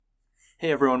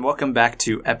Hey everyone, welcome back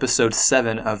to episode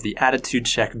 7 of the Attitude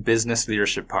Check Business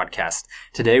Leadership Podcast.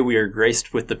 Today we are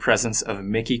graced with the presence of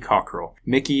Mickey Cockrell.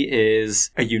 Mickey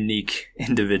is a unique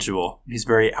individual. He's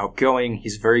very outgoing,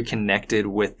 he's very connected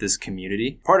with this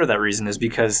community. Part of that reason is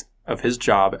because of his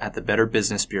job at the Better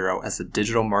Business Bureau as the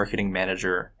Digital Marketing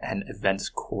Manager and Events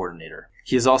Coordinator.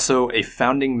 He is also a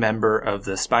founding member of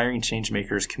the Aspiring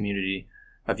Changemakers community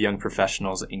of young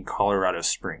professionals in Colorado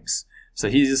Springs. So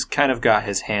he's kind of got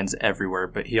his hands everywhere,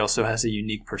 but he also has a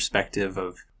unique perspective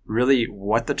of really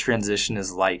what the transition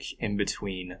is like in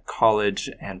between college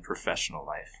and professional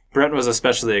life. Brent was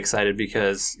especially excited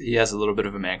because he has a little bit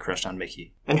of a man crush on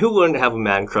Mickey. And who wouldn't have a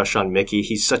man crush on Mickey?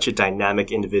 He's such a dynamic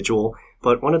individual.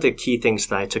 But one of the key things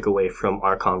that I took away from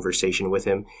our conversation with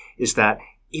him is that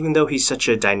even though he's such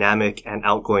a dynamic and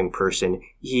outgoing person,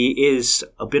 he is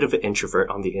a bit of an introvert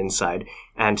on the inside.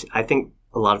 And I think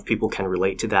a lot of people can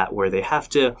relate to that, where they have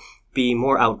to be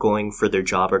more outgoing for their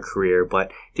job or career, but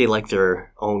they like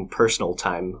their own personal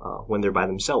time when they're by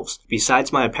themselves.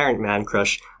 Besides my apparent man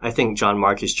crush, I think John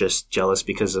Mark is just jealous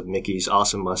because of Mickey's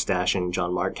awesome mustache, and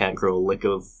John Mark can't grow a lick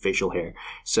of facial hair.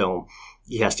 So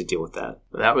he has to deal with that.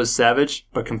 That was savage,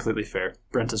 but completely fair.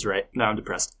 Brent is right. Now I'm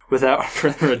depressed. Without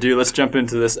further ado, let's jump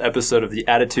into this episode of the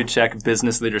Attitude Check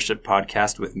Business Leadership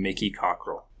Podcast with Mickey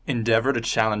Cockrell. Endeavor to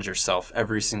challenge yourself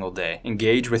every single day.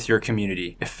 Engage with your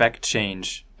community, effect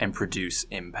change, and produce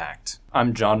impact.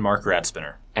 I'm John Mark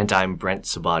Radspinner. And I'm Brent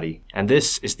Sabati. And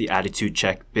this is the Attitude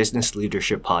Check Business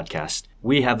Leadership Podcast.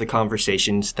 We have the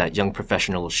conversations that young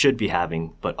professionals should be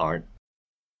having, but aren't.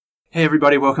 Hey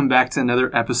everybody, welcome back to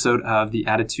another episode of the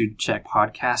Attitude Check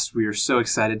Podcast. We are so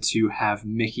excited to have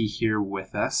Mickey here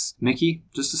with us. Mickey,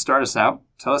 just to start us out,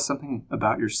 tell us something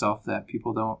about yourself that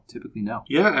people don't typically know.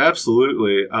 Yeah,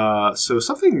 absolutely. So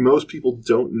something most people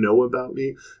don't know about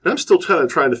me, and I'm still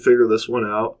trying to figure this one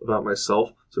out about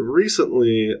myself. So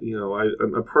recently,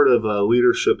 I'm part of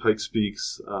Leadership Hike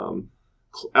Speaks,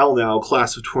 LNOW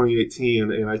class of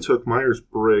 2018, and I took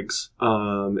Myers-Briggs.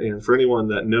 And for anyone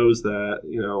that knows that,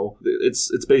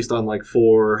 it's based on like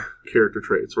 4 character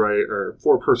traits, right? Or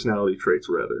 4 personality traits,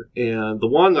 rather. And the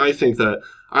one I think that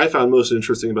I found most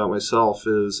interesting about myself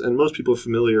is, and most people are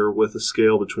familiar with the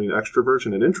scale between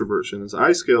extroversion and introversion, is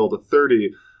I scaled a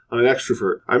 30 on an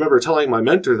extrovert. I remember telling my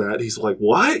mentor that. He's like,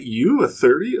 "What? You a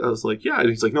 30?" I was like, "Yeah." And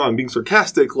he's like, "No, I'm being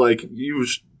sarcastic. Like, you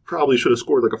probably should have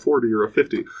scored like a 40 or a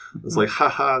 50. It's like,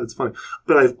 haha, it's funny.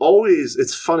 But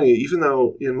it's funny, even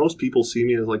though most people see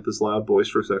me as like this loud,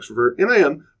 boisterous extrovert, and I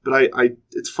am, but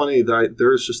it's funny that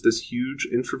there's just this huge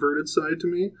introverted side to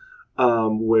me,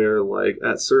 where like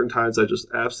at certain times I just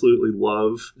absolutely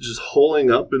love just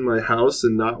holing up in my house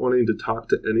and not wanting to talk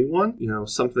to anyone.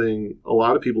 Something a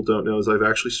lot of people don't know is I've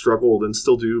actually struggled and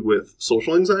still do with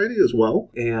social anxiety as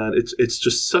well. And it's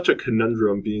just such a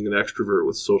conundrum being an extrovert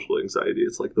with social anxiety.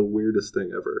 It's like the weirdest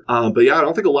thing ever. But yeah, I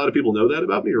don't think a lot of people know that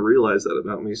about me or realize that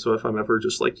about me. So if I'm ever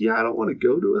just like, yeah, I don't want to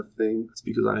go to a thing, it's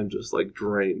because I'm just like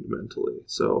drained mentally.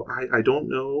 So I don't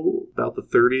know about the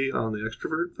 30 on the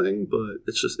extrovert thing, but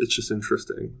it's just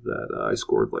interesting that I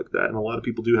scored like that, and a lot of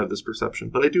people do have this perception,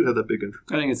 but I do have that big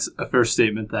interest. I think it's a fair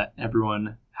statement that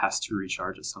everyone has to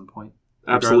recharge at some point.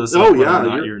 Absolutely. Regardless of whether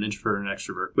or not you're an introvert or an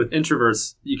extrovert. With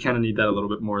introverts, you kind of need that a little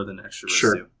bit more than extroverts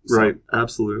sure. do. So. Right.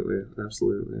 Absolutely.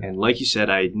 And like you said,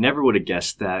 I never would have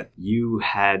guessed that you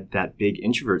had that big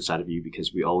introvert side of you,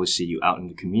 because we always see you out in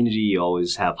the community. You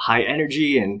always have high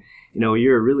energy, and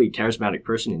you're a really charismatic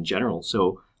person in general.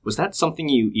 So was that something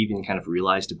you even kind of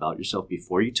realized about yourself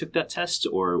before you took that test,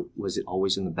 or was it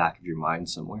always in the back of your mind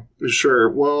somewhere?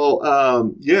 Sure.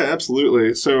 Well, yeah,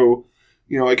 absolutely. So,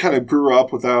 I kind of grew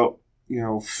up without,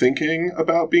 thinking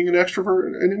about being an extrovert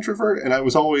and an introvert, and I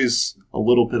was always a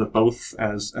little bit of both,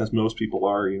 as most people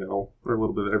are, or a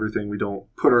little bit of everything. We don't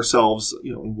put ourselves,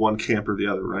 in one camp or the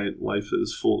other, right? Life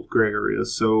is full of gray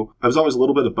areas. So I was always a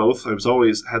little bit of both. I was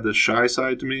always had this shy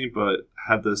side to me, but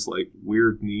had this like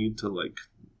weird need to like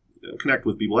connect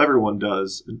with people. Everyone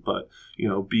does, but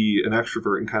be an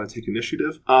extrovert and kind of take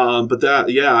initiative. But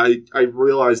that, yeah, I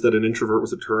realized that an introvert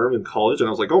was a term in college, and I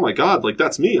was like, oh my god, like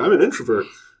that's me. I'm an introvert.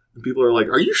 And people are like,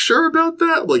 are you sure about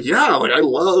that? Like, yeah, like I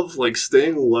love like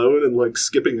staying alone and like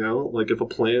skipping out. Like if a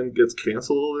plan gets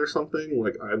canceled or something,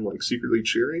 like I'm like secretly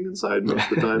cheering inside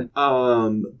most of the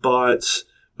time. But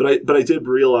But I did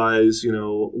realize,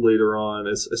 later on,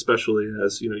 especially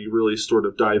as, you really sort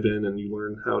of dive in and you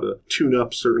learn how to tune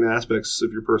up certain aspects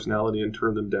of your personality and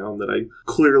turn them down, that I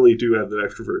clearly do have that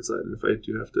extrovert side. And if I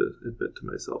do have to admit to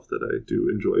myself that I do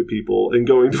enjoy people and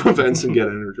going to events and get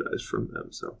energized from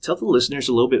them. So tell the listeners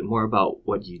a little bit more about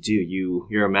what you do.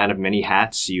 You're a man of many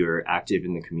hats. You're active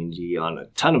in the community on a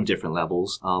ton of different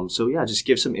levels. So yeah, just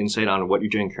give some insight on what you're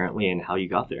doing currently and how you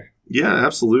got there. Yeah,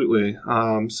 absolutely.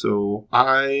 So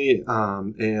I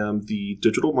am the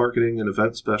digital marketing and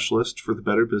event specialist for the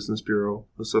Better Business Bureau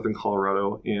of Southern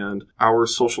Colorado and our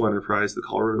social enterprise, the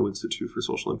Colorado Institute for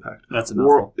Social Impact. That's a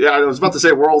mouthful. Yeah, I was about to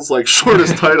say world's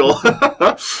shortest title.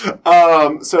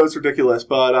 So it's ridiculous.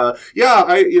 But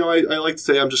I like to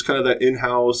say I'm just kind of that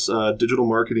in-house digital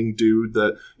marketing dude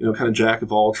that, kind of jack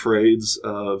of all trades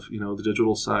of, the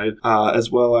digital side,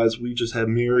 as well as we just have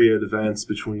myriad events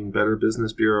between Better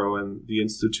Business Bureau and the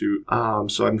Institute.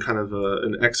 So I'm kind of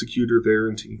an executor there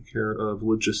and taking care of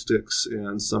logistics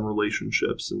and some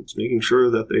relationships and just making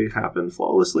sure that they happen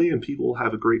flawlessly and people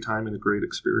have a great time and a great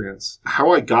experience.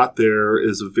 How I got there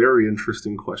is a very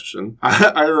interesting question.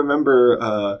 I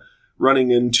remember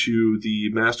running into the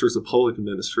Masters of Public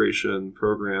Administration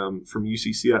program from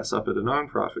UCCS up at a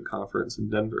nonprofit conference in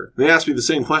Denver. They asked me the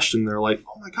same question. They're like,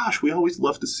 oh my gosh, we always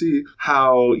love to see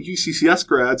how UCCS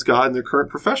grads got in their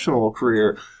current professional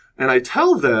career. And I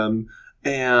tell them,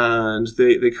 and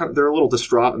they're a little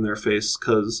distraught in their face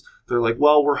because they're like,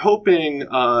 well, we're hoping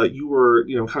you were,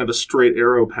 kind of a straight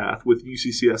arrow path with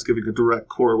UCCS giving a direct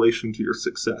correlation to your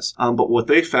success. But what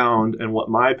they found and what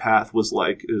my path was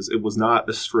like is it was not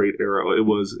a straight arrow. It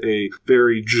was a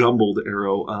very jumbled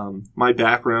arrow. My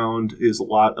background is a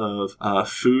lot of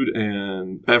food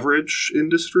and beverage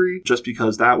industry, just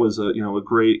because that was a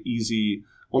great, easy,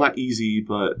 well, not easy,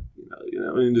 but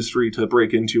an industry to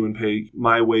break into and pay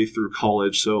my way through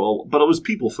college. So, but it was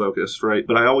people focused, right?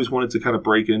 But I always wanted to kind of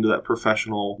break into that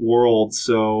professional world.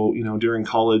 So, during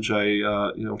college,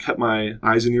 I, kept my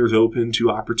eyes and ears open to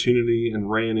opportunity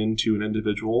and ran into an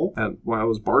individual while I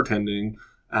was bartending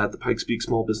at the Pikes Peak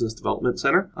Small Business Development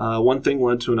Center. One thing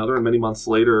led to another, and many months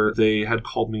later, they had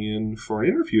called me in for an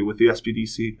interview with the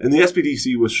SBDC. And the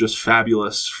SBDC was just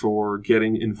fabulous for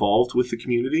getting involved with the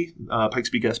community. Pikes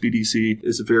Peak SBDC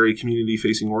is a very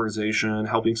community-facing organization,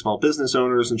 helping small business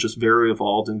owners, and just very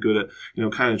evolved and good at,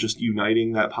 kind of just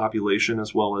uniting that population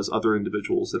as well as other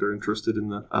individuals that are interested in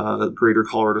the greater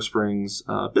Colorado Springs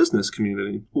business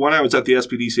community. When I was at the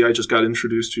SBDC, I just got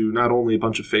introduced to not only a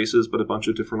bunch of faces, but a bunch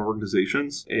of different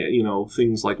organizations.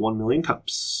 Things like 1 Million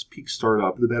Cups, Peak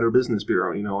Startup, the Better Business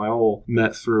Bureau, I all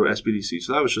met through SBDC.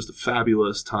 So that was just a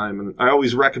fabulous time. And I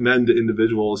always recommend to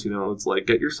individuals, it's like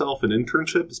get yourself an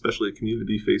internship, especially a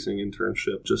community-facing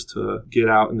internship, just to get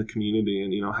out in the community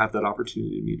and, have that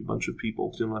opportunity to meet a bunch of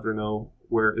people. You'll never know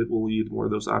where it will lead, where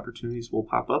those opportunities will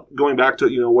pop up. Going back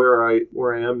to, where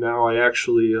I am now, I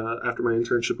actually, after my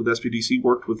internship with SBDC,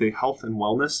 worked with a health and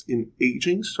wellness in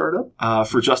aging startup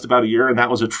for just about a year. And that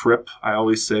was a trip. I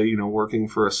always say, working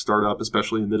for a startup,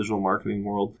 especially in the digital marketing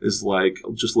world, is like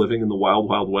just living in the wild,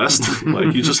 wild west.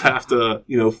 Like you just have to,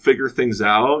 figure things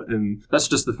out. And that's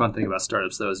just the fun thing about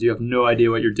startups, though, is you have no idea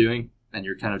what you're doing. And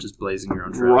you're kind of just blazing your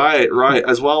own trail. Right.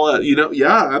 As well as,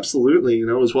 yeah, absolutely.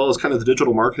 As well as kind of the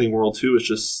digital marketing world, too, is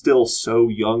just still so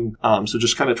young. So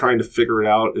just kind of trying to figure it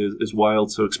out is wild.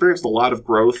 So experienced a lot of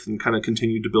growth and kind of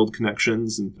continued to build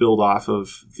connections and build off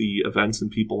of the events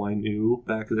and people I knew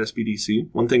back at SBDC.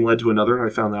 One thing led to another, and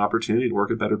I found the opportunity to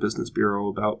work at Better Business Bureau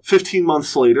about 15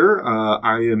 months later.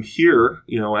 I am here,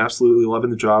 absolutely loving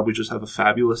the job. We just have a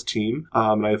fabulous team.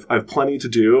 And I have plenty to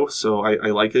do, so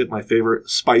I like it. My favorite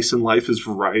spice in life is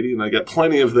variety, and I get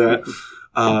plenty of that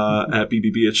at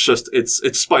BBB.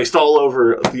 It's spiced all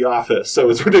over the office,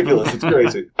 so it's ridiculous. It's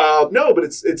crazy. No, but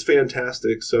it's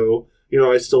fantastic. So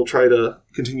I still try to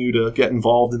continue to get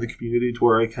involved in the community to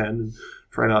where I can, and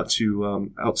try not to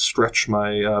outstretch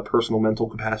my personal mental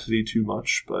capacity too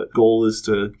much. But goal is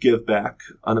to give back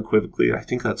unequivocally. I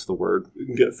think that's the word. We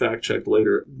can get fact checked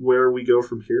later. Where we go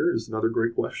from here is another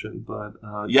great question. But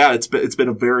yeah, it's been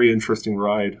a very interesting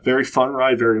ride, very fun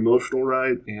ride, very emotional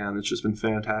ride, and it's just been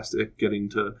fantastic getting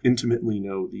to intimately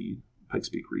know the Pikes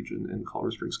Peak region and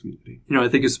Colorado Springs community. I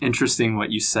think it's interesting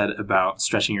what you said about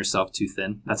stretching yourself too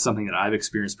thin. That's something that I've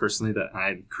experienced personally, that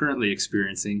I'm currently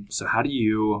experiencing. So how do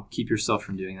you keep yourself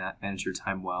from doing that? Manage your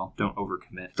time well. Don't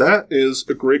overcommit. That is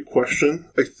a great question.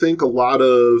 I think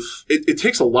it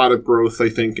takes a lot of growth, I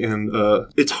think, and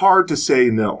it's hard to say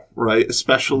no, right?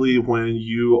 Especially when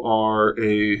you are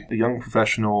a young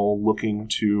professional looking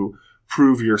to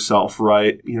prove yourself,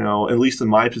 right? At least in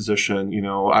my position,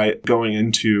 I going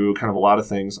into kind of a lot of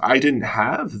things, I didn't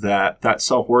have that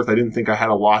self-worth. I didn't think I had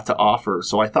a lot to offer.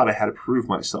 So I thought I had to prove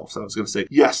myself. So I was going to say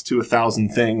yes to 1,000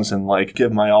 things and like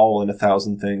give my all in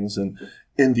 1,000 things. And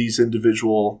in these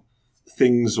individual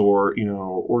things or,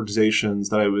 organizations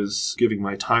that I was giving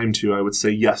my time to, I would say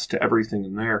yes to everything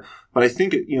in there. But I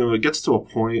think, it gets to a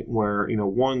point where,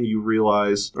 one, you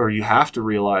realize, or you have to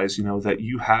realize, that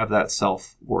you have that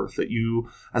self-worth, that you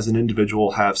as an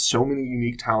individual have so many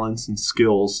unique talents and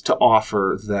skills to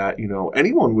offer that,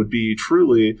 anyone would be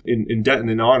truly in debt and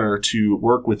in honor to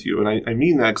work with you. And I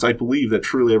mean that because I believe that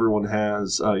truly everyone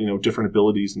has, different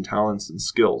abilities and talents and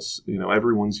skills.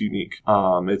 Everyone's unique.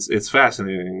 It's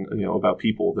fascinating, about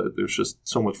people that there's just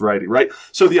so much variety, right?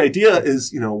 So the idea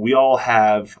is, we all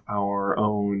have our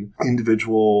own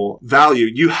individual value.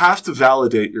 You have to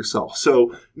validate yourself.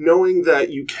 So knowing that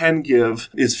you can give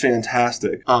is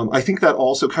fantastic. I think that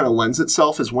also kind of lends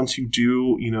itself as once you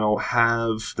do,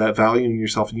 have that value in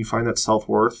yourself and you find that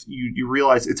self-worth, you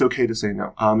realize it's okay to say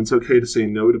no. It's okay to say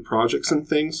no to projects and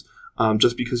things.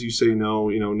 Just because you say no,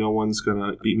 no one's going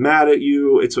to be mad at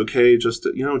you. It's okay just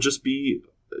to, just be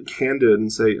candid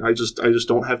and say, I just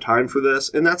don't have time for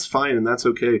this. And that's fine. And that's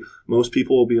okay. Most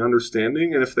people will be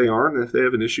understanding. And if they aren't, and if they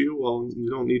have an issue, well, you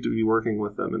don't need to be working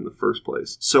with them in the first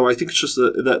place. So I think it's just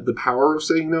that the power of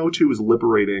saying no to is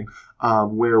liberating,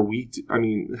 where we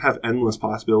have endless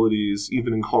possibilities,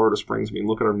 even in Colorado Springs.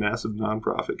 Look at our massive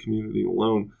nonprofit community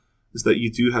alone, is that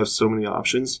you do have so many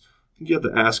options. You have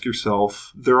to ask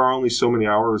yourself, there are only so many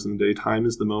hours in the day. Time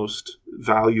is the most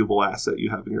valuable asset you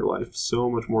have in your life. So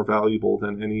much more valuable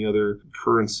than any other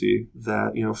currency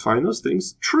that, find those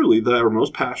things truly that are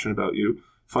most passionate about you.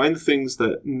 Find the things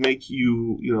that make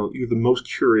you, you're the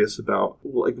most curious about.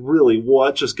 Like really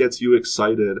what just gets you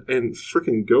excited and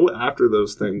freaking go after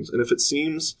those things. And if it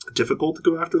seems difficult to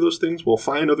go after those things, well,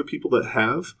 find other people that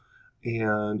have.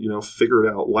 And, figure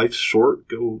it out. Life's short.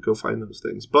 Go find those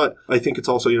things. But I think it's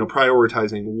also,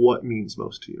 prioritizing what means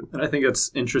most to you. And I think that's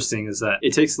interesting is that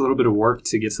it takes a little bit of work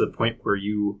to get to the point where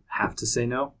you have to say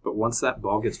no. But once that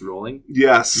ball gets rolling,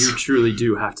 yes, you truly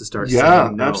do have to start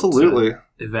saying no absolutely. To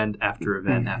event after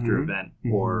event after event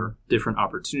or different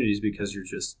opportunities because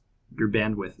your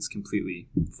bandwidth is completely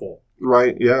full.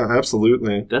 Right. Yeah,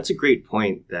 absolutely. That's a great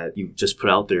point that you just put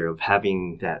out there of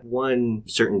having that one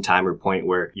certain time or point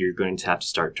where you're going to have to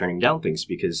start turning down things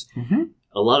because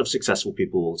a lot of successful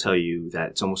people will tell you that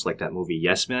it's almost like that movie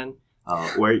Yes Man,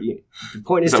 where the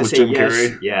point is to say Jim yes.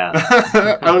 Carrey? Yeah.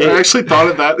 I actually thought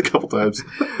of that a couple times.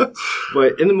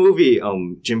 But in the movie,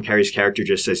 Jim Carrey's character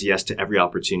just says yes to every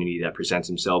opportunity that presents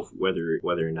himself, whether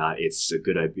or not it's a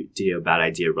good idea, bad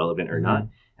idea, relevant or not.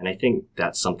 And I think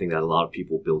that's something that a lot of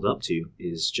people build up to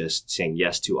is just saying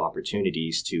yes to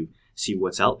opportunities to see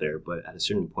what's out there. But at a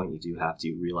certain point, you do have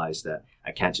to realize that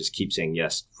I can't just keep saying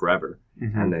yes forever.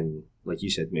 And then, like you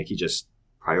said, Mickey, just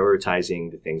prioritizing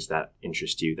the things that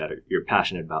interest you, that you're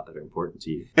passionate about, that are important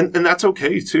to you. And that's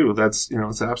okay, too. That's,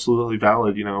 it's absolutely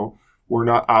valid. We're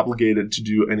not obligated to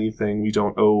do anything. We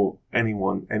don't owe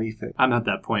anyone anything. I'm at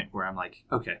that point where I'm like,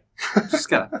 okay, just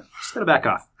gotta back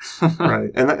off. Right.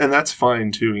 And that's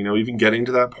fine too. Even getting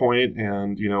to that point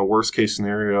and, worst case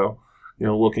scenario,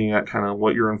 looking at kind of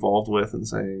what you're involved with and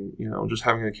saying, just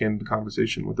having a candid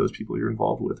conversation with those people you're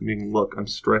involved with and being, look, I'm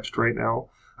stretched right now.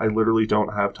 I literally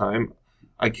don't have time.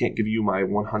 I can't give you my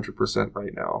 100%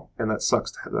 right now. And that sucks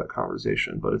to have that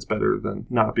conversation, but it's better than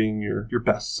not being your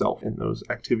best self in those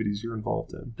activities you're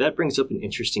involved in. That brings up an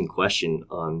interesting question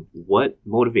on what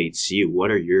motivates you.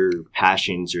 What are your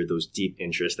passions or those deep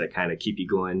interests that kind of keep you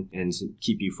going and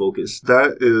keep you focused?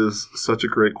 That is such a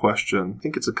great question. I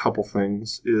think it's a couple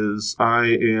things.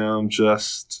 I am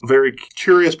just a very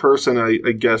curious person,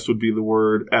 I guess would be the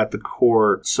word at the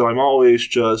core. So I'm always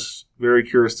just very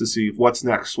curious to see what's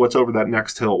next, what's over that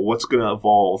next hill, what's going to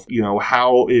evolve,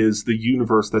 how is the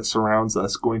universe that surrounds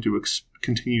us going to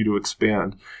continue to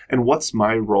expand, and what's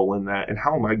my role in that, and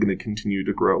how am I going to continue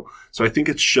to grow? So I think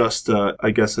it's just, an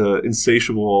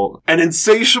insatiable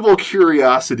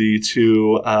curiosity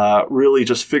to really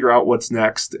just figure out what's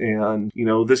next. And,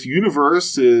 this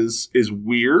universe is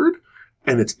weird.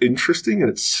 And it's interesting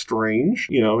and it's strange,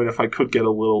 and if I could get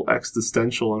a little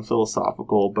existential and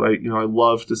philosophical, but I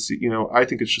love to see, I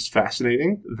think it's just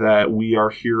fascinating that we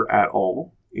are here at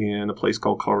all in a place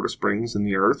called Colorado Springs, in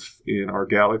the Earth, in our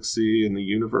galaxy, in the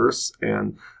universe.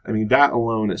 And that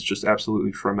alone is just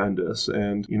absolutely tremendous.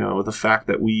 And, the fact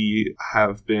that we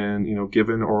have been,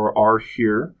 given or are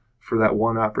here for that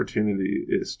one opportunity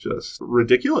is just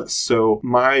ridiculous. So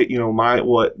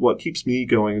what keeps me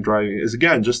going and driving is,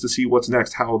 again, just to see what's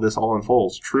next, how this all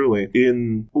unfolds truly.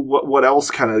 In what else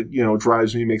kind of,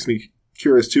 drives me, makes me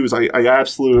curious too, is I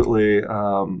absolutely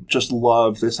just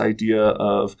love this idea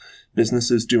of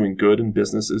businesses doing good and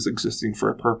businesses existing for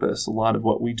a purpose. A lot of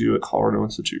what we do at Colorado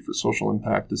Institute for Social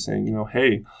Impact is saying,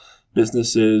 hey,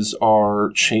 businesses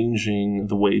are changing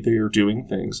the way they are doing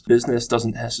things. Business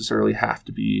doesn't necessarily have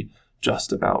to be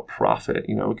just about profit.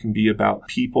 It can be about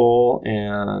people,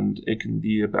 and it can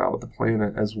be about the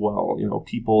planet as well.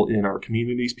 People in our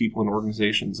communities, people in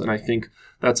organizations. And I think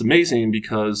that's amazing,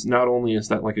 because not only is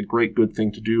that like a great, good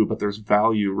thing to do, but there's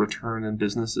value return in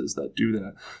businesses that do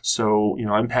that. So,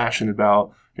 I'm passionate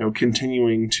about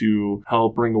continuing to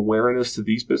help bring awareness to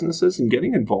these businesses and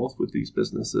getting involved with these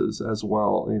businesses as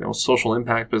well. Social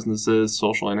impact businesses,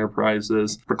 social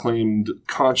enterprises, proclaimed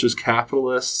conscious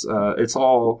capitalists. It's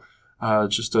all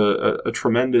just a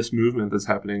tremendous movement that's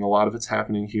happening. A lot of it's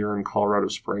happening here in Colorado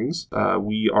Springs.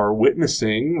 We are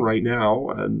witnessing right now,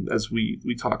 and as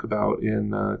we talk about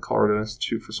in Colorado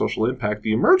Institute for Social Impact,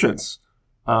 the emergence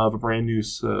of a brand new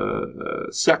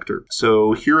sector.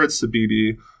 So here at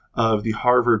CBD, of the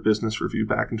Harvard Business Review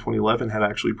back in 2011 had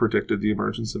actually predicted the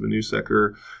emergence of a new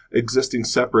sector existing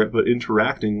separate but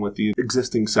interacting with the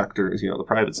existing sectors, the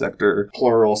private sector,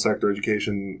 plural sector,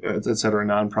 education, et cetera,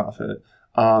 nonprofit.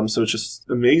 So it's just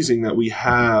amazing that we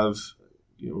have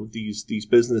these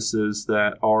businesses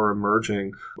that are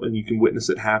emerging, and you can witness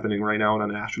it happening right now on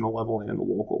a national level and a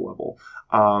local level.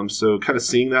 So kind of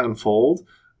seeing that unfold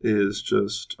is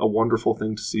just a wonderful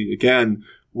thing to see. Again,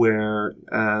 where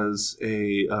as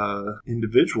a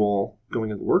individual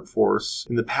going into the workforce,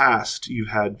 in the past, you've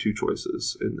had two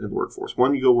choices in the workforce.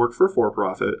 One, you go work for a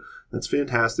for-profit. That's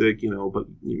fantastic, but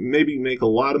you maybe make a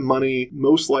lot of money,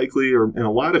 most likely, or in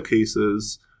a lot of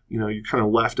cases, you're kind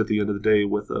of left at the end of the day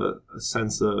with a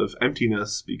sense of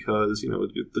emptiness, because,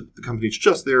 the company's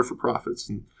just there for profits.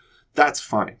 And that's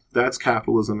fine. That's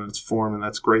capitalism in its form, and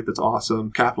that's great. That's awesome.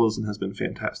 Capitalism has been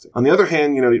fantastic. On the other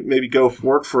hand, maybe go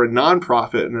work for a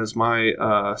nonprofit, and as my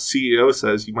CEO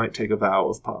says, you might take a vow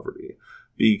of poverty,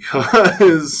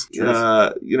 because,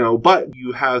 but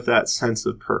you have that sense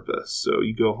of purpose. So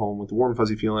you go home with warm,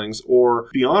 fuzzy feelings, or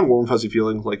beyond warm, fuzzy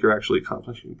feelings, like you're actually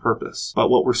accomplishing purpose. But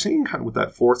what we're seeing kind of with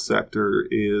that fourth sector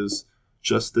is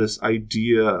just this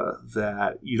idea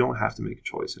that you don't have to make a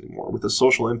choice anymore. With a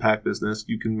social impact business,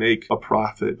 you can make a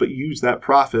profit, but use that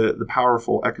profit, the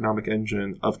powerful economic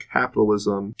engine of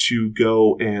capitalism, to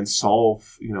go and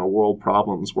solve, world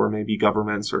problems where maybe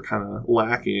governments are kind of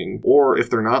lacking. Or if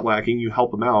they're not lacking, you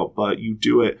help them out, but you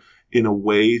do it in a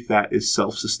way that is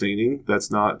self-sustaining,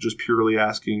 that's not just purely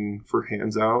asking for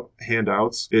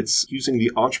handouts. It's using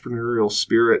the entrepreneurial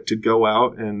spirit to go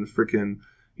out and freaking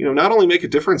not only make a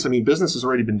difference. I mean, business has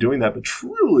already been doing that, but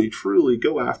truly, truly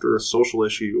go after a social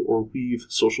issue or weave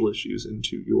social issues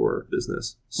into your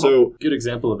business. So, good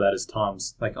example of that is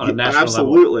Tom's. Like on a national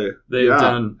absolutely. level, they've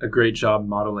done a great job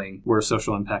modeling. We're a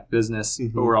social impact business,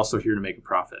 but we're also here to make a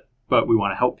profit. But we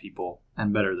want to help people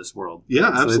and better this world. Yeah,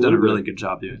 absolutely. So they've done a really good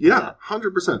job doing that. Yeah,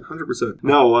 100%.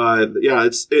 No,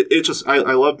 it just I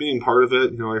love being part of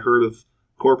it. I heard of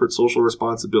corporate social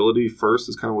responsibility first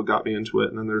is kind of what got me into it.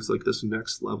 And then there's like this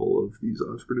next level of these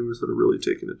entrepreneurs that are really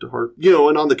taking it to heart.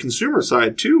 And on the consumer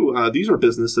side too, these are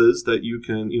businesses that you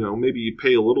can, maybe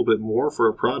pay a little bit more for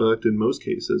a product in most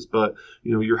cases, but,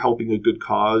 you're helping a good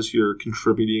cause. You're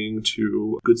contributing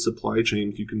to a good supply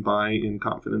chain. You can buy in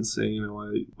confidence saying,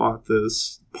 I bought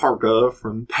this parka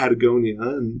from Patagonia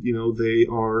and, they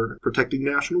are protecting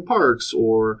national parks,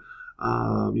 or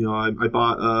I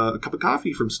bought a cup of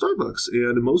coffee from Starbucks,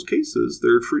 and in most cases,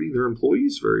 they're treating their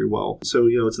employees very well. So,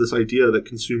 it's this idea that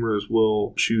consumers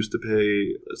will choose to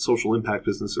pay a social impact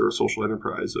business or a social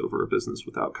enterprise over a business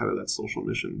without kind of that social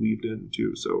mission weaved in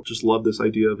too. So just love this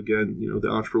idea of, again, the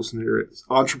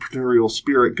entrepreneurial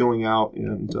spirit going out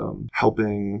and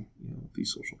helping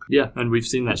these social companies. Yeah, and we've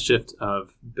seen that shift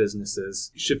of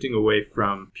businesses shifting away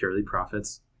from purely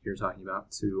profits, you're talking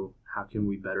about, to how can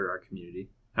we better our community?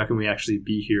 How can we actually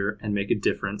be here and make a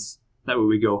difference? That way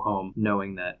we go home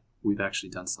knowing that we've actually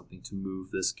done something to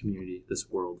move this community, this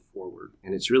world forward.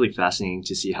 And it's really fascinating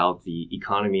to see how the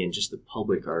economy and just the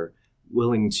public are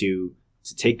willing to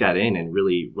take that in and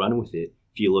really run with it.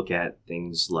 If you look at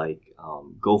things like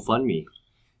GoFundMe,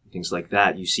 things like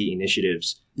that, you see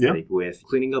initiatives like with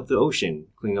cleaning up the ocean,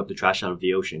 cleaning up the trash out of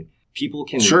the ocean. People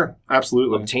can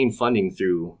absolutely obtain funding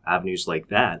through avenues like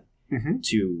that.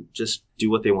 to just do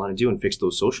what they want to do and fix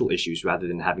those social issues rather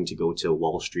than having to go to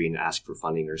Wall Street and ask for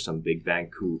funding or some big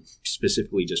bank who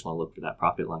specifically just want to look for that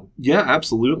profit line. Yeah,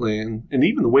 absolutely. And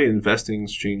even the way investing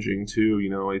is changing too.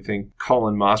 I think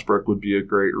Colin Mossbrook would be a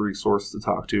great resource to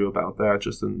talk to about that,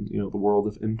 just in, the world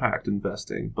of impact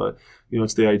investing. But,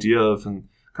 it's the idea of, and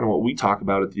kind of what we talk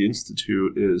about at the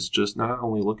Institute, is just not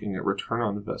only looking at return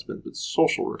on investment, but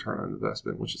social return on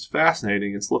investment, which is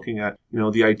fascinating. It's looking at,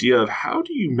 the idea of how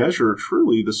do you measure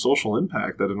truly the social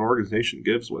impact that an organization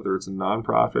gives, whether it's a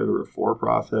nonprofit or a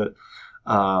for-profit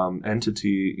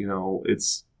entity.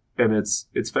 It's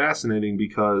fascinating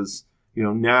because,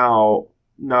 now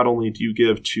not only do you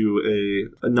give to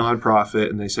a nonprofit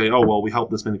and they say, oh, well, we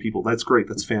help this many people. That's great.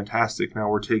 That's fantastic. Now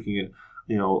we're taking it,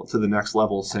 to the next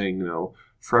level, saying,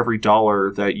 for every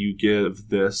dollar that you give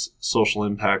this social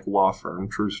impact law firm,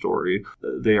 True Story,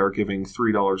 they are giving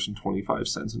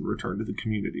 $3.25 in return to the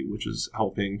community, which is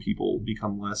helping people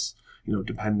become less,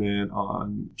 dependent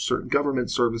on certain government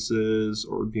services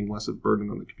or being less of a burden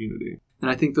on the community. And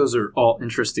I think those are all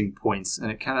interesting points.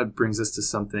 And it kind of brings us to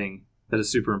something that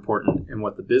is super important in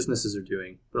what the businesses are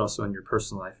doing, but also in your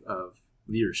personal life of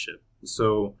leadership.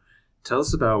 So tell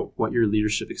us about what your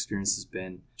leadership experience has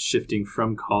been shifting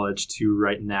from college to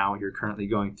right now. You're currently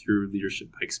going through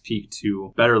Leadership Pikes Peak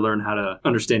to better learn how to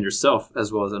understand yourself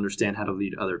as well as understand how to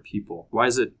lead other people. Why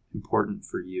is it important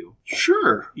for you?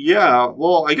 Sure. Yeah.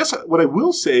 Well, I guess what I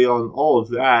will say on all of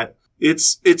that,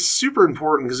 it's super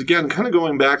important because, again, kind of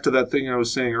going back to that thing I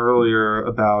was saying earlier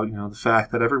about, the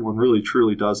fact that everyone really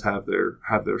truly does have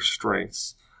their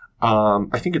strengths.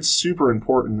 I think it's super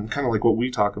important, kind of like what we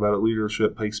talk about at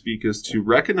Leadership Pikes Peak, is to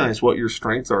recognize what your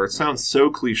strengths are. It sounds so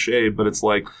cliche, but it's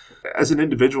like, as an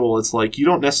individual, it's like you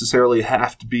don't necessarily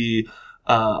have to be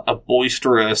a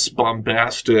boisterous,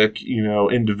 bombastic,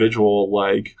 individual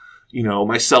like,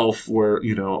 myself, where,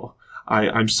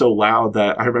 I'm so loud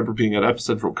that I remember being at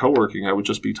Epicentral co-working, I would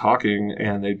just be talking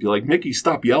and they'd be like, Mickey,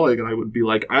 stop yelling. And I would be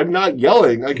like, I'm not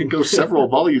yelling. I can go several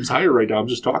volumes higher right now. I'm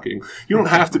just talking. You don't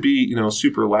have to be,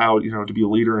 super loud, to be a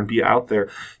leader and be out there.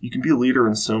 You can be a leader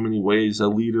in so many ways, a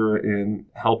leader in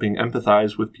helping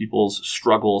empathize with people's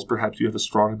struggles. Perhaps you have a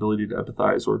strong ability to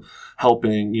empathize, or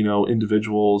helping,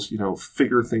 individuals,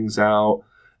 figure things out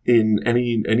in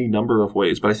any number of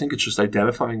ways. But I think it's just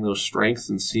identifying those strengths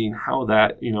and seeing how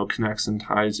that, connects and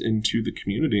ties into the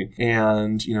community,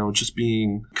 and, just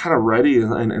being kind of ready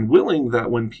and willing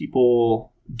that when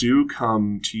people do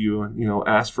come to you and,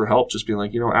 ask for help, just being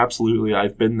like, absolutely,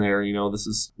 I've been there, this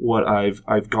is what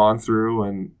I've gone through,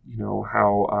 and,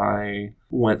 how I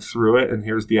went through it, and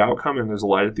here's the outcome, and there's a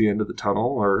light at the end of the tunnel,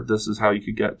 or this is how you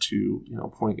could get to,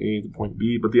 point A to point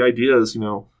B. But the idea is,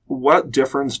 what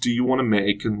difference do you want to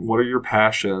make, and what are your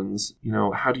passions?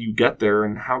 How do you get there,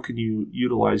 and how can you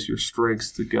utilize your strengths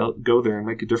to go there and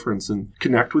make a difference and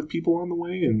connect with people on the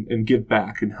way, and give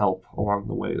back and help along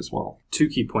the way as well? 2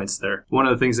 key points there. One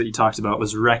of the things that you talked about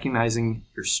was recognizing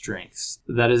your strengths.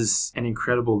 That is an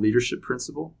incredible leadership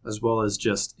principle, as well as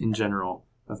just in general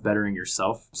of bettering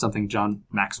yourself. Something John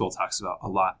Maxwell talks about a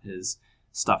lot is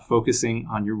stop focusing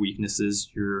on your weaknesses.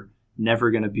 You're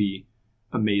never going to be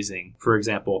amazing. For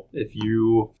example, if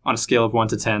you, on a scale of 1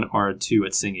 to 10, are a 2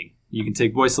 at singing, you can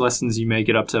take voice lessons, you may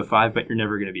get up to a 5, but you're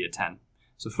never going to be a 10.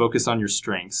 So focus on your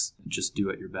strengths and just do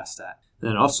what you're best at. And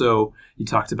then also, you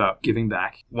talked about giving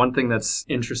back. One thing that's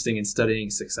interesting in studying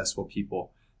successful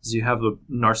people is you have the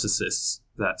narcissists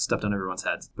that stepped on everyone's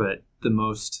heads, but the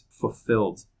most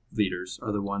fulfilled leaders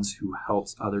are the ones who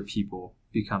helped other people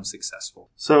become successful.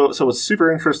 So what's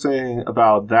super interesting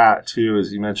about that too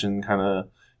is you mentioned kind of,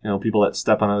 people that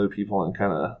step on other people and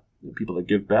kind of people that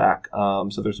give back.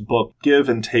 So there's a book, Give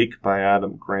and Take by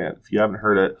Adam Grant. If you haven't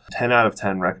heard it, 10 out of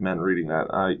 10 recommend reading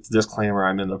that. Disclaimer,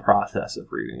 I'm in the process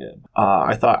of reading it.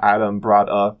 I thought Adam brought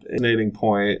up a fascinating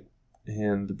point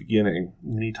in the beginning,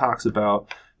 and he talks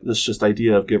about this just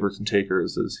idea of givers and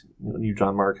takers, as you,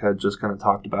 John Mark, had just kind of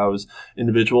talked about, as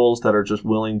individuals that are just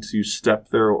willing to step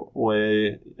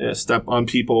on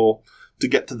people to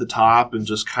get to the top and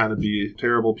just kind of be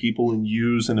terrible people and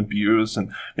use and abuse,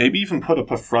 and maybe even put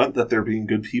up a front that they're being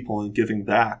good people and giving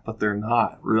back, but they're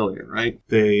not really, right?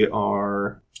 They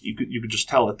are, you could just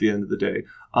tell at the end of the day,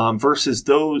 versus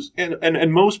those,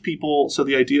 and most people, so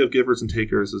the idea of givers and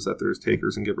takers is that there's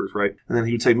takers and givers, right? And then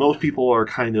he would say most people are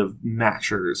kind of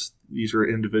matchers. These are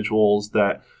individuals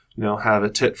that have a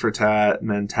tit for tat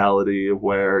mentality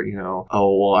where,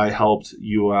 oh, well, I helped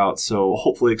you out, so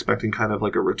hopefully expecting kind of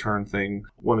like a return thing.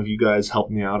 One of you guys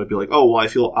helped me out. I'd be like, oh, well, I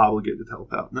feel obligated to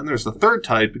help out. And then there's the third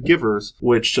type, givers,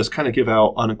 which just kind of give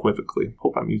out unequivocally.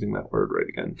 Hope I'm using that word right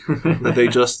again. That they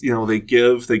just, they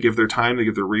give their time, they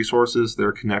give their resources,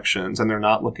 their connections, and they're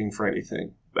not looking for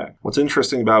anything back. What's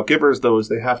interesting about givers, though, is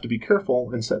they have to be careful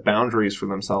and set boundaries for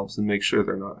themselves and make sure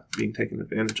they're not being taken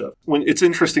advantage of. It's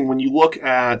interesting when you look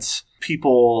at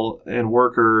people and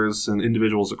workers and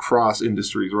individuals across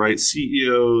industries, right?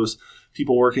 CEOs,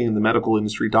 people working in the medical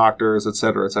industry, doctors, et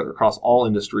cetera, across all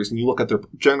industries, and you look at their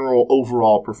general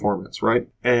overall performance, right?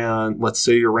 And let's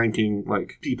say you're ranking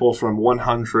like people from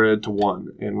 100 to 1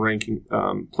 and ranking,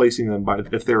 placing them by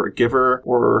if they're a giver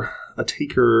or a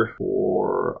taker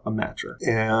or a matcher.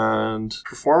 And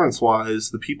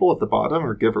performance-wise, the people at the bottom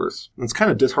are givers. And it's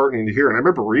kind of disheartening to hear. And I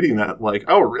remember reading that, like,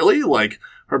 oh, really? Like,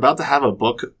 I'm about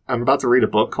to read a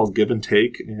book called Give and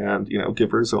Take, and,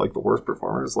 givers are like the worst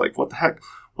performers. Like, what the heck?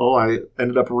 Well, I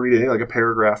ended up reading like a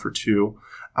paragraph or two.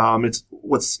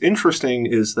 What's interesting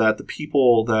is that the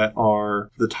people that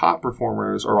are the top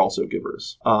performers are also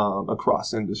givers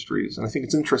across industries. And I think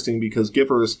it's interesting because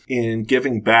givers, in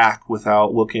giving back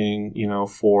without looking,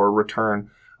 for return,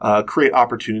 create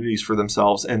opportunities for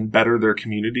themselves and better their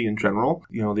community in general.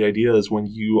 The idea is when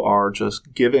you are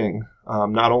just giving,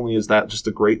 not only is that just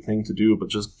a great thing to do, but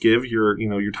just give your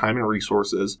time and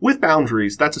resources with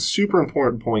boundaries. That's a super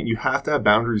important point. You have to have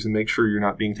boundaries and make sure you're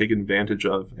not being taken advantage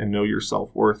of and know your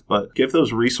self-worth. But give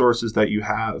those resources that you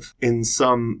have in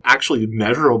some actually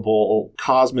measurable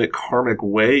cosmic karmic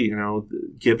way.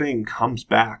 Giving comes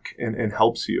back and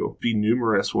helps you be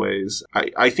numerous ways.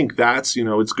 I think that's,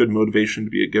 it's good motivation to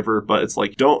be a giver, but it's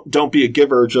like, don't be a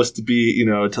giver just to be,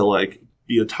 to like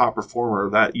be a top performer.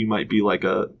 That you might be like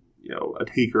a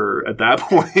taker at that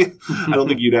point. I don't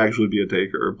think you'd actually be a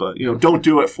taker, but, don't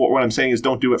do it for, what I'm saying is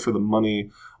don't do it for the money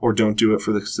or don't do it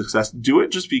for the success. Do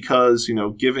it just because,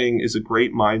 giving is a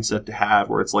great mindset to have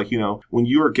where it's like, when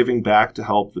you are giving back to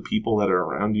help the people that are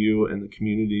around you and the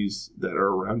communities that are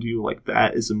around you, like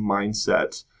that is a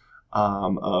mindset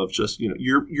of just,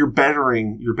 you're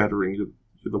bettering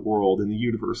the world and the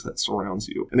universe that surrounds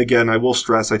you. And again, I will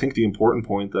stress, I think the important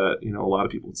point that, a lot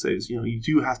of people would say is, you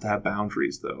do have to have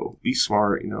boundaries though. Be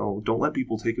smart, don't let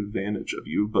people take advantage of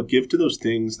you, but give to those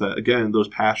things that, again, those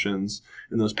passions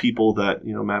and those people that,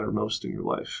 matter most in your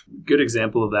life. Good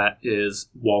example of that is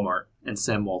Walmart and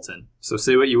Sam Walton. So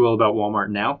say what you will about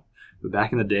Walmart now, but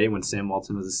back in the day when Sam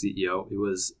Walton was the CEO, it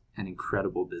was an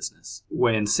incredible business.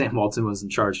 When Sam Walton was in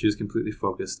charge, he was completely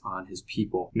focused on his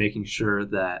people, making sure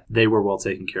that they were well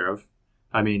taken care of.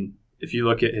 I mean, if you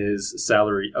look at his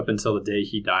salary up until the day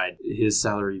he died, his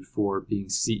salary for being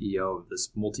CEO of this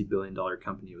multi-billion-dollar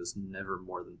company was never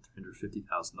more than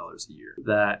 $350,000 a year.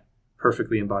 That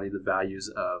perfectly embodied the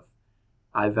values of,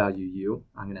 I value you,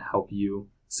 I'm going to help you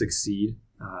succeed.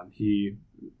 He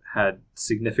had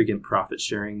significant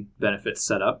profit-sharing benefits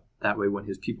set up. That way, when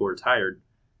his people retired,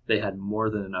 they had more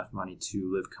than enough money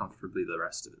to live comfortably the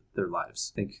rest of their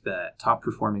lives. I think that top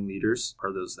performing leaders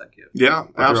are those that give. Yeah.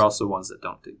 But they're also ones that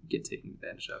don't get taken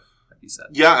advantage of, like you said.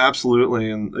 Yeah, absolutely.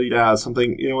 And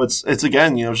something, it's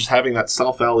again, just having that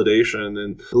self-validation.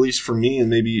 And at least for me and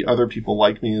maybe other people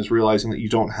like me is realizing that you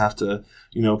don't have to,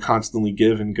 constantly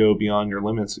give and go beyond your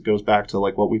limits. It goes back to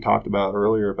like what we talked about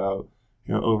earlier about,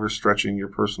 overstretching your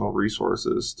personal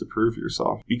resources to prove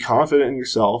yourself. Be confident in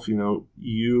yourself.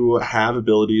 You have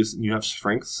abilities and you have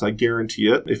strengths. I guarantee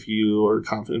it. If you are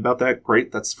confident about that,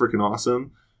 great. That's freaking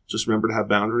awesome. Just remember to have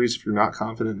boundaries. If you're not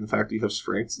confident in the fact that you have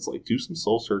strengths, it's like do some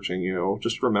soul searching,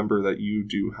 just remember that you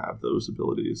do have those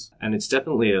abilities. And it's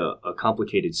definitely a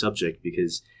complicated subject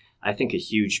because I think a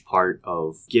huge part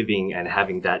of giving and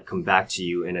having that come back to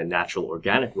you in a natural,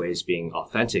 organic way is being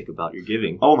authentic about your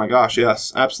giving. Oh my gosh,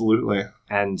 yes, absolutely.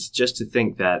 And just to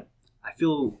think that I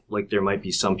feel like there might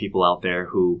be some people out there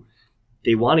who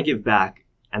they want to give back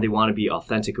and they want to be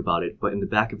authentic about it, but in the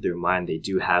back of their mind, they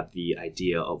do have the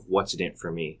idea of what's in it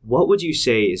for me. What would you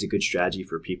say is a good strategy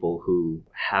for people who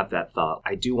have that thought?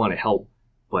 I do want to help,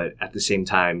 but at the same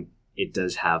time, it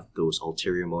does have those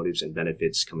ulterior motives and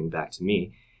benefits coming back to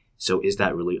me. So is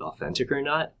that really authentic or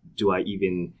not? Do I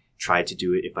even try to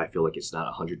do it if I feel like it's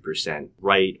not 100%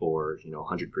 right or,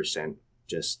 100%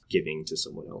 just giving to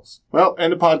someone else? Well,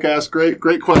 end of podcast.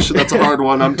 Great question. That's a hard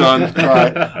one. I'm done. All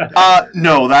right.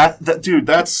 No, that dude,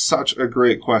 that's such a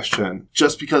great question.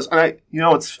 Just because, and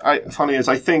funny is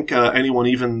I think anyone,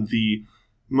 even the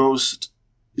most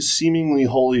seemingly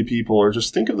holy people, or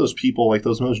just think of those people like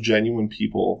those most genuine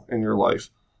people in your life.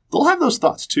 They'll have those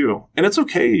thoughts too. And it's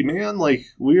okay, man. Like,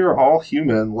 we are all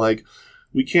human. Like,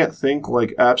 we can't think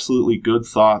like absolutely good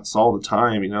thoughts all the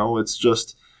time.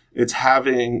 It's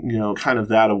having, kind of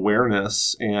that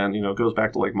awareness, and, it goes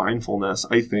back to like mindfulness,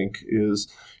 I think,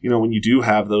 is, when you do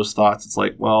have those thoughts, it's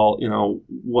like, well,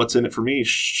 what's in it for me?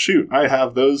 Shoot, I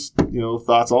have those,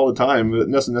 thoughts all the time. It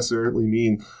doesn't necessarily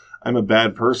mean I'm a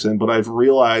bad person, but I've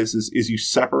realized is you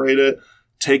separate it,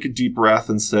 take a deep breath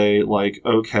and say, like,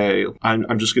 okay,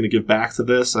 I'm just going to give back to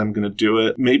this. I'm going to do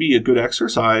it. Maybe a good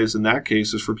exercise in that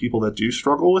case is for people that do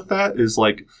struggle with that is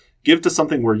like, give to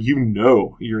something where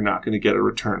you're not going to get a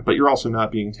return, but you're also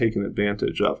not being taken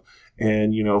advantage of.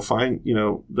 And, find,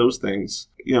 those things.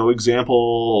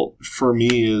 Example for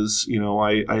me is,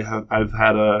 I've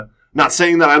had not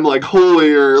saying that I'm like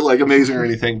holy or like amazing or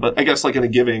anything, but I guess like in a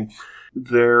giving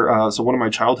there. So one of my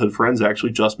childhood friends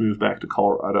actually just moved back to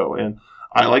Colorado, and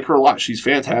I like her a lot. She's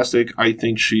fantastic. I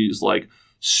think she's like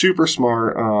super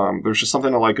smart. There's just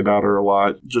something I like about her a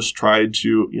lot. Just tried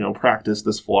to, practice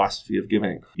this philosophy of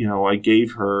giving. I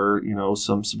gave her,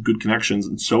 some good connections,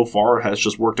 and so far it has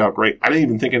just worked out great. I didn't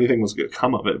even think anything was going to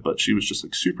come of it, but she was just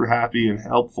like super happy and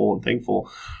helpful and thankful.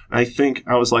 And I think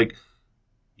I was like,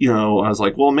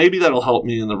 well, maybe that'll help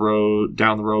me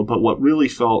down the road. But what really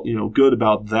felt, good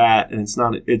about that, and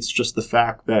it's just the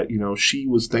fact that, she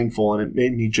was thankful, and it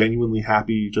made me genuinely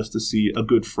happy just to see a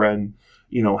good friend,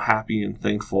 happy and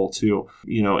thankful too,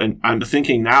 and I'm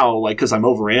thinking now, like, cause I'm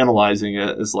overanalyzing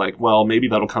it, is like, well, maybe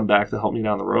that'll come back to help me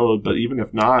down the road. But even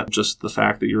if not, just the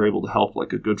fact that you're able to help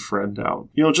like a good friend out,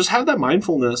 just have that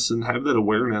mindfulness and have that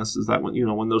awareness is that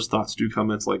when those thoughts do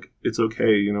come, it's like, it's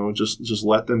okay, just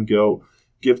let them go.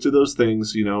 Give to those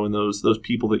things, and those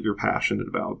people that you're passionate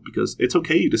about, because it's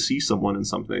okay to see someone in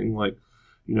something like,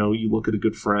 you look at a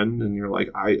good friend and you're like,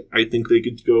 I think they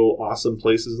could go awesome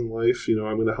places in life.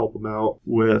 I'm going to help them out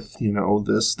with,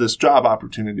 this job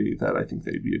opportunity that I think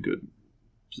they'd be a good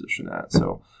position at.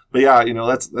 So, but yeah,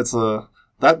 that's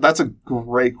a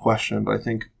great question. But I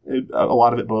think a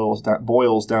lot of it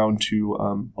boils down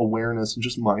to awareness and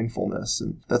just mindfulness,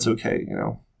 and that's okay,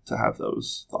 to have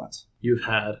those thoughts. You've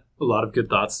had a lot of good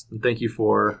thoughts, and thank you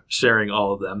for sharing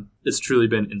all of them. It's truly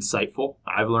been insightful.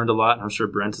 I've learned a lot. I'm sure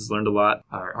Brent has learned a lot.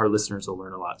 Our listeners will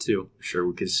learn a lot too. I'm sure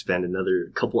we could spend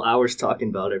another couple hours talking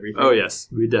about everything. Oh, yes.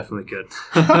 We definitely could.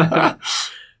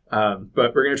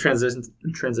 But we're going to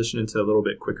transition into a little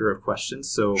bit quicker of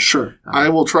questions. So sure. I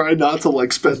will try not to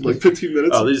like spend like 15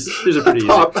 minutes. Oh, these are pretty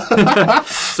easy.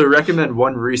 So recommend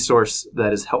one resource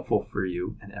that is helpful for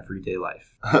you in everyday life.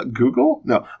 Google?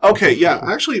 No. Okay. Yeah.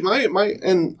 Actually,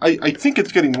 and I think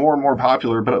it's getting more and more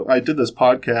popular, but I did this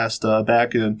podcast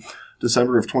back in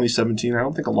December of 2017. I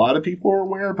don't think a lot of people are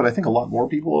aware, but I think a lot more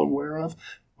people are aware of.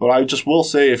 But I just will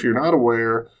say, if you're not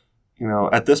aware,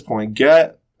 at this point,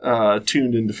 get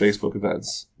tuned into Facebook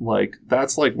events. Like,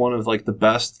 that's like one of like the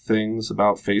best things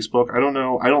about Facebook. I don't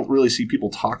know. I don't really see people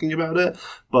talking about it,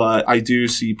 but I do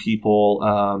see people,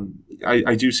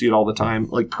 I do see it all the time.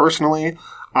 Like, personally,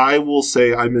 I will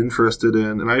say I'm interested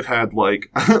in, and I've had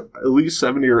like at least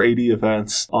 70 or 80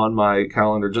 events on my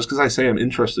calendar just because I say I'm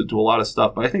interested to a lot of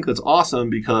stuff. But I think that's awesome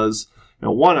because,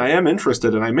 one, I am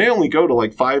interested, and I may only go to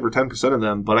like 5 or 10% of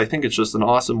them, but I think it's just an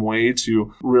awesome way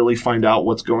to really find out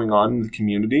what's going on in the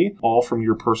community, all from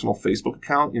your personal Facebook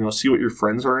account, see what your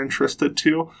friends are interested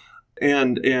to,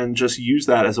 and just use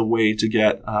that as a way to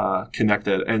get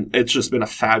connected. And it's just been a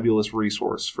fabulous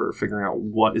resource for figuring out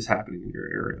what is happening in your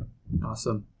area.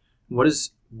 Awesome. What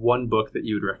is one book that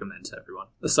you would recommend to everyone,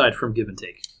 aside from Give and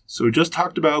Take? So we just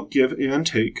talked about Give and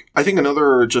Take. I think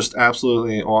another just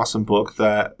absolutely awesome book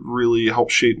that really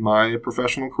helped shape my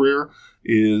professional career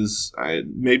is,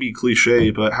 maybe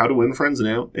cliche, but How to Win Friends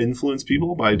and Influence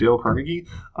People by Dale Carnegie.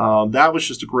 That was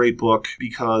just a great book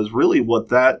because really what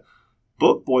that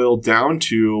book boiled down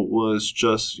to was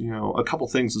just, a couple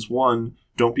things. Is one,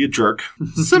 don't be a jerk.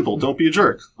 Simple, don't be a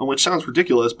jerk. Which sounds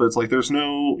ridiculous, but it's like there's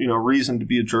no, reason to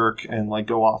be a jerk and like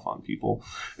go off on people.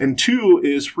 And two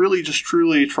is really just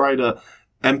truly try to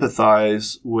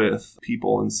empathize with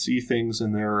people and see things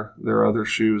in their other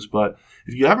shoes. But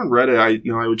if you haven't read it,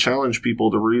 I would challenge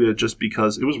people to read it just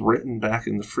because it was written back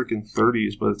in the freaking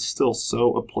 30s, but it's still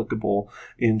so applicable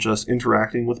in just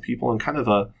interacting with people and kind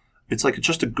of it's like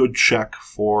just a good check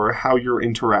for how you're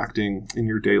interacting in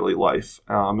your daily life,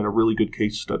 and a really good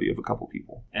case study of a couple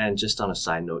people. And just on a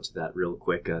side note to that real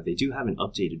quick, they do have an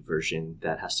updated version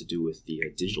that has to do with the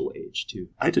digital age, too.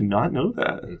 I did not know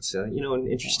that. It's, an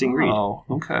interesting read. Oh,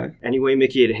 okay. Anyway,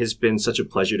 Mickey, it has been such a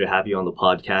pleasure to have you on the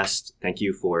podcast. Thank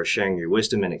you for sharing your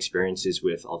wisdom and experiences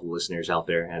with all the listeners out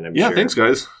there. And I'm sure, thanks,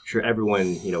 guys. I'm sure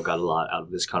everyone, got a lot out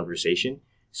of this conversation.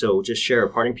 So just share a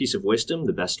parting piece of wisdom,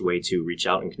 the best way to reach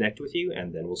out and connect with you,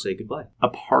 and then we'll say goodbye. A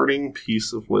parting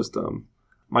piece of wisdom.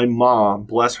 My mom,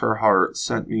 bless her heart,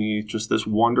 sent me just this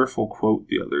wonderful quote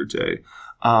the other day.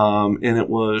 And it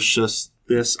was just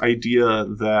this idea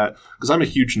that, because I'm a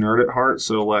huge nerd at heart,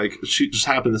 so like she just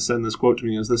happened to send this quote to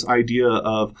me, is this idea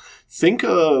of think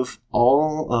of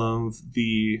all of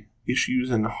the issues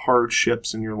and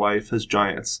hardships in your life as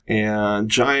giants. And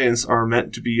giants are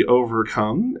meant to be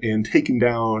overcome and taken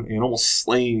down and almost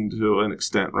slain to an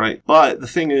extent, right? But the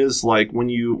thing is, like, when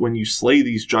you slay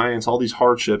these giants, all these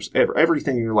hardships,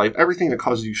 everything in your life, everything that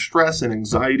causes you stress and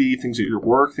anxiety, things at your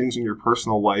work, things in your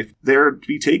personal life, they're to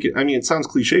be taken, I mean, it sounds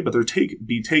cliche, but they're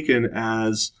be taken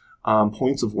as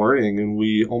points of learning, and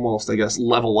we almost, I guess,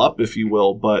 level up, if you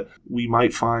will, but we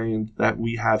might find that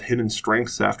we have hidden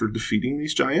strengths after defeating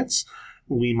these giants.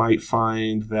 We might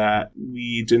find that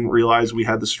we didn't realize we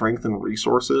had the strength and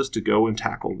resources to go and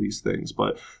tackle these things.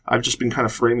 But I've just been kind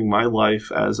of framing my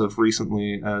life as of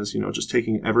recently as, just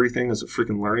taking everything as a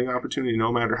freaking learning opportunity,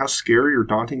 no matter how scary or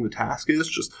daunting the task is,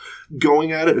 just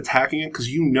going at it, attacking it, because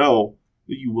you know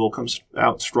that you will come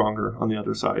out stronger on the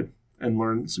other side and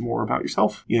learn some more about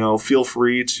yourself. Feel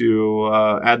free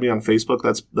to add me on Facebook.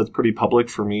 That's pretty public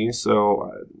for me.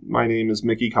 So my name is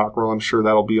Mickey Cockrell. I'm sure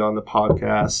that'll be on the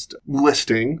podcast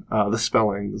listing, the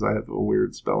spelling, because I have a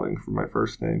weird spelling for my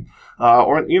first name.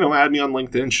 Or add me on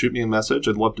LinkedIn, shoot me a message.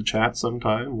 I'd love to chat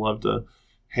sometime. Love to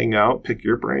hang out, pick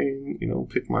your brain,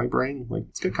 pick my brain. Like,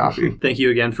 let's get coffee. Thank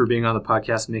you again for being on the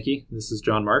podcast, Mickey. This is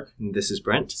John Mark. And this is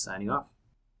Brent. Signing off.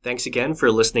 Thanks again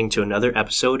for listening to another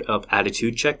episode of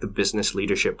Attitude Check, the Business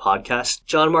Leadership Podcast.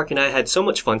 John, Mark, and I had so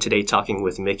much fun today talking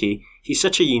with Mickey. He's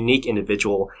such a unique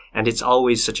individual, and it's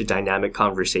always such a dynamic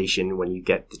conversation when you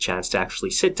get the chance to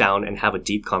actually sit down and have a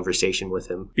deep conversation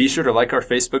with him. Be sure to like our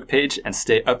Facebook page and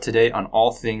stay up to date on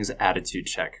all things Attitude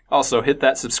Check. Also, hit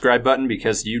that subscribe button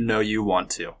because you know you want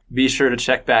to. Be sure to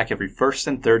check back every first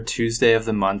and third Tuesday of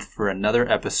the month for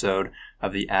another episode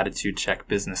of the Attitude Check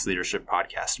Business Leadership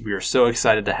Podcast. We are so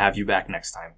excited to have you back next time.